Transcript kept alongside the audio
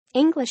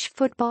English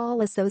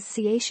Football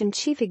Association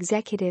Chief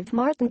Executive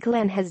Martin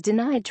Glenn has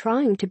denied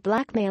trying to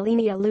blackmail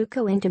Eni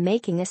Aluko into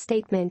making a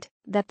statement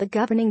that the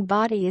governing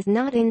body is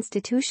not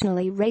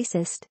institutionally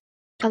racist.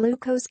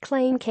 Aluko's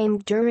claim came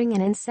during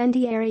an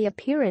incendiary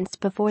appearance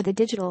before the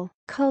Digital,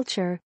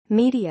 Culture,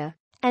 Media,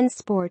 and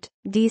Sport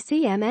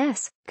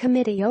 (DCMS)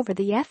 committee over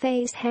the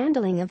FA's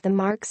handling of the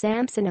Mark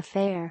Sampson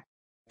affair.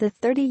 The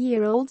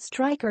 30-year-old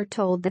striker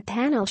told the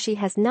panel she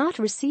has not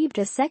received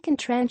a second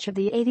tranche of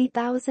the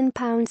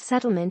 £80,000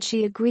 settlement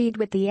she agreed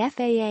with the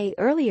FAA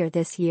earlier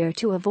this year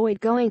to avoid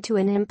going to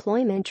an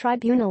employment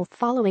tribunal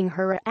following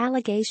her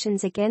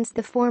allegations against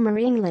the former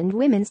England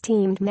women's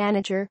team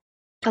manager.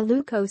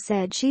 Aluko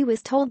said she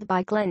was told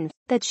by Glenn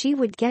that she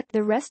would get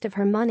the rest of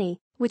her money,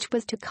 which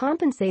was to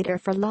compensate her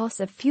for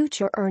loss of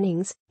future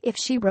earnings, if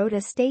she wrote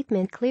a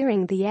statement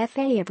clearing the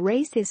FA of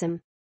racism.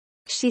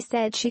 She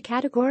said she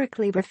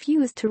categorically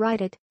refused to write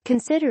it,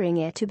 considering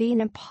it to be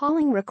an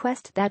appalling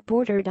request that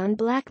bordered on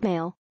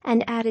blackmail,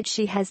 and added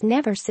she has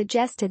never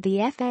suggested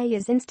the FA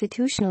is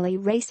institutionally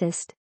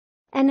racist.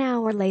 An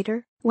hour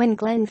later, when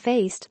Glenn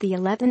faced the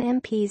 11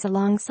 MPs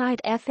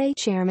alongside FA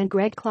Chairman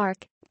Greg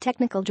Clark,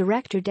 Technical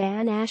Director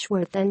Dan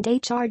Ashworth and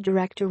HR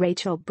Director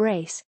Rachel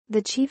Brace,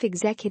 the chief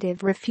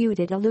executive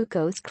refuted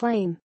Aluko's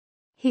claim.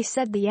 He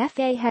said the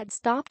FA had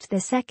stopped the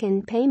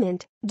second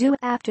payment, due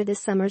after the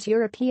summer's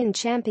European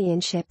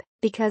Championship,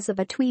 because of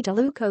a tweet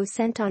Aluko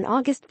sent on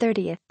August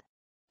 30.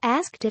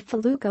 Asked if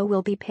Aluko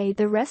will be paid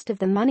the rest of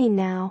the money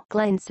now,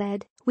 Glenn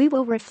said, "We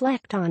will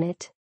reflect on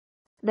it."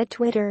 The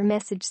Twitter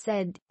message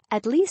said,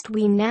 "At least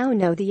we now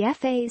know the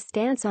FA's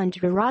stance on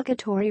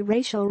derogatory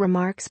racial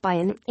remarks by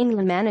an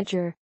England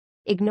manager.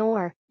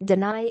 Ignore,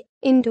 deny,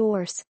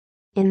 endorse.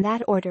 In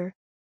that order."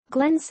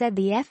 Glenn said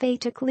the FA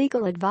took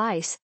legal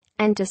advice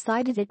and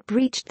decided it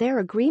breached their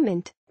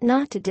agreement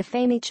not to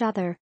defame each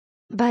other.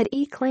 But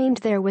he claimed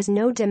there was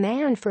no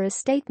demand for a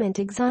statement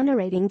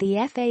exonerating the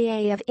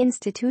FAA of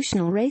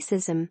institutional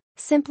racism,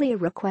 simply a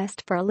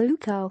request for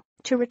Aluko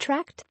to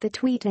retract the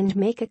tweet and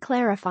make a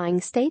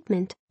clarifying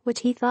statement, which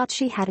he thought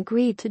she had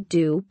agreed to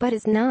do but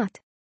is not.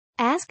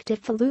 Asked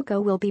if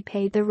Aluko will be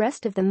paid the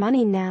rest of the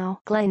money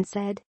now, Glenn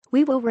said,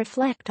 "We will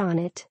reflect on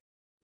it."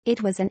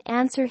 It was an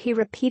answer he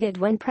repeated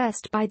when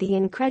pressed by the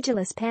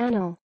incredulous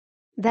panel.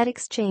 That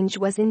exchange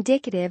was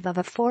indicative of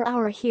a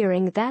 4-hour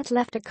hearing that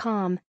left a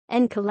calm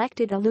and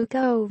collected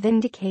Aluko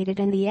vindicated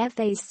and the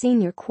FA's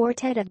senior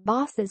quartet of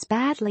bosses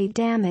badly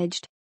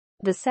damaged.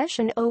 The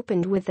session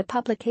opened with the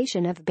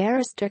publication of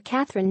barrister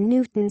Catherine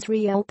Newton's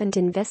reopened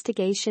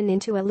investigation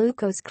into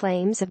Aluko's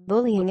claims of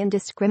bullying and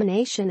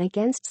discrimination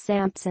against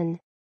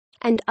Sampson.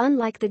 And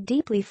unlike the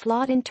deeply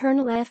flawed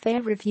internal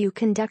FA review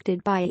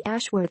conducted by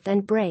Ashworth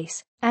and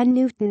Brace, and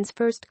Newton's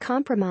first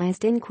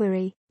compromised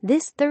inquiry,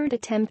 this third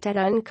attempt at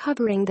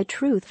uncovering the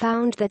truth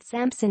found that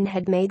Sampson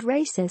had made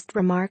racist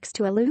remarks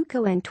to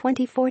Aluko in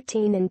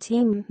 2014 and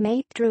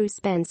teammate Drew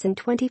Spence in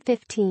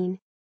 2015.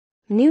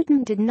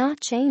 Newton did not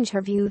change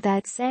her view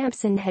that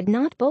Sampson had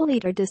not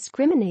bullied or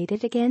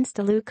discriminated against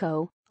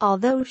Aluko,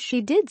 although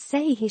she did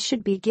say he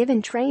should be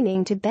given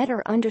training to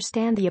better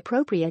understand the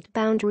appropriate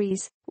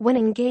boundaries when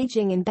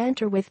engaging in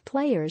banter with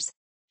players.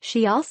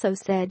 She also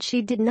said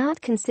she did not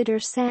consider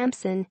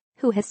Sampson,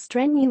 who has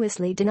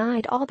strenuously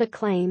denied all the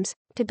claims,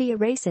 to be a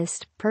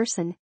racist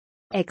person.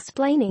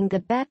 Explaining the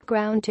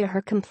background to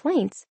her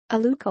complaints,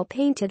 Aluko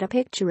painted a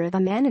picture of a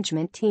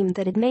management team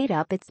that had made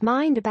up its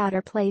mind about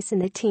her place in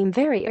the team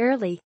very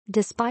early,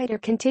 despite her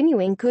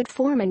continuing good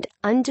form and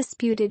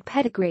undisputed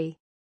pedigree.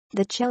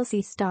 The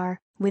Chelsea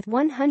star, with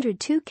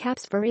 102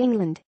 caps for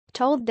England,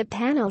 told the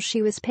panel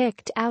she was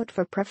picked out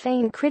for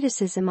profane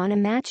criticism on a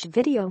match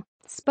video,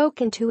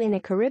 spoken to in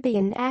a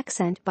Caribbean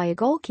accent by a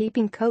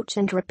goalkeeping coach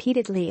and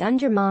repeatedly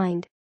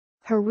undermined.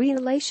 Her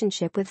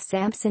relationship with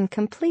Sampson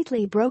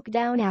completely broke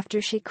down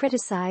after she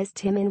criticized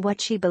him in what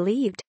she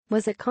believed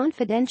was a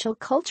confidential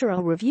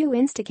cultural review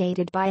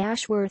instigated by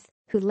Ashworth,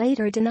 who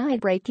later denied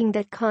breaking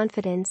that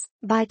confidence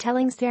by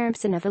telling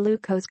Sampson of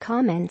Aluko's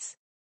comments.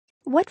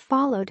 What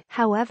followed,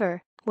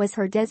 however, was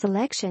her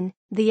deselection,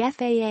 the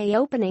FAA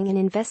opening an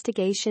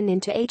investigation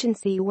into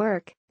agency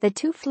work, the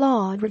two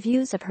flawed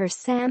reviews of her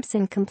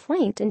Sampson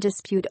complaint and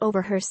dispute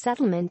over her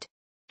settlement.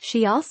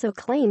 She also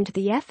claimed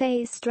the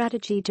FA's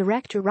strategy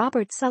director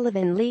Robert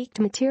Sullivan leaked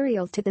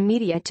material to the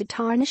media to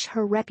tarnish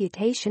her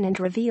reputation and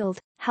revealed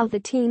how the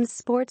team's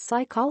sports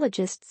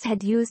psychologists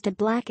had used a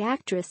black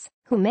actress,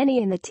 who many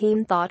in the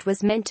team thought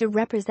was meant to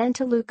represent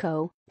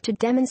Aluko, to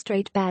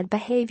demonstrate bad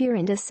behavior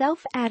and a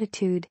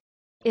self-attitude.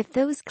 If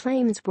those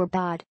claims were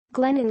bad,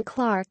 Glenn and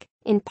Clark,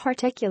 in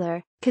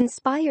particular,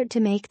 conspired to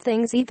make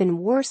things even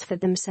worse for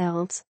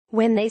themselves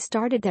when they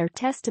started their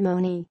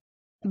testimony.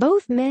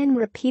 Both men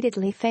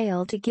repeatedly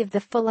failed to give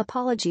the full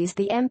apologies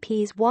the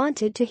MPs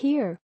wanted to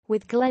hear,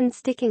 with Glenn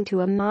sticking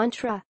to a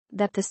mantra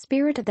that the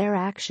spirit of their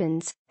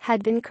actions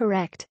had been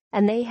correct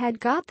and they had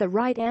got the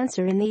right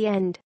answer in the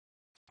end.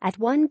 At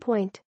one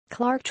point,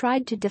 Clark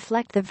tried to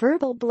deflect the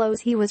verbal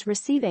blows he was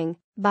receiving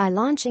by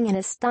launching an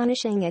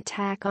astonishing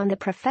attack on the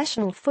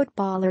Professional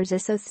Footballers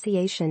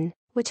Association,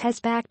 which has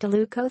backed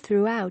Aluko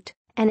throughout,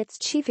 and its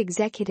chief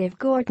executive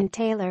Gordon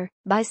Taylor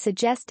by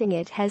suggesting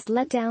it has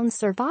let down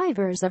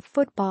survivors of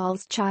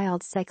football's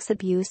child sex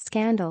abuse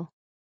scandal.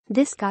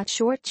 This got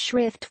short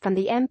shrift from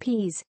the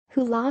MPs,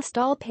 who lost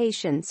all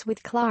patience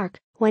with Clark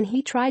when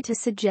he tried to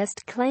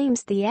suggest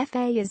claims the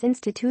FA is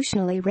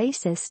institutionally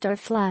racist or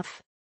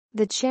fluff.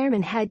 The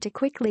chairman had to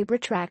quickly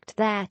retract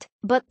that,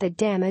 but the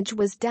damage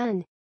was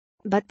done.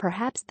 But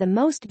perhaps the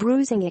most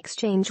bruising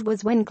exchange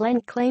was when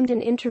Glenn claimed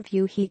an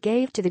interview he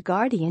gave to The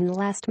Guardian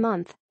last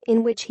month,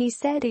 in which he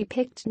said he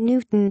picked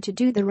Newton to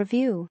do the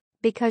review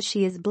because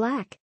she is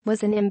black,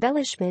 was an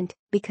embellishment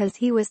because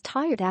he was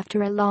tired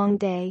after a long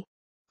day.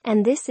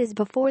 And this is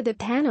before the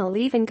panel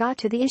even got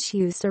to the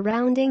issues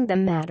surrounding the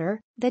matter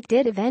that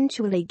did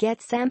eventually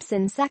get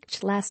Sampson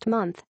sacked last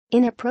month: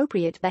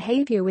 inappropriate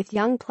behavior with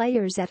young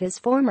players at his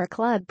former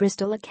club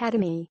Bristol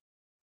Academy.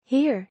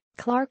 Here,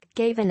 Clark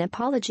gave an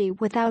apology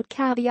without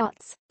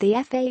caveats.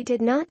 The FA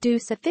did not do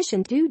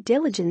sufficient due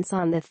diligence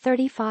on the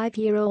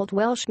 35-year-old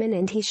Welshman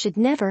and he should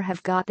never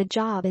have got the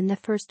job in the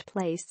first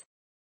place.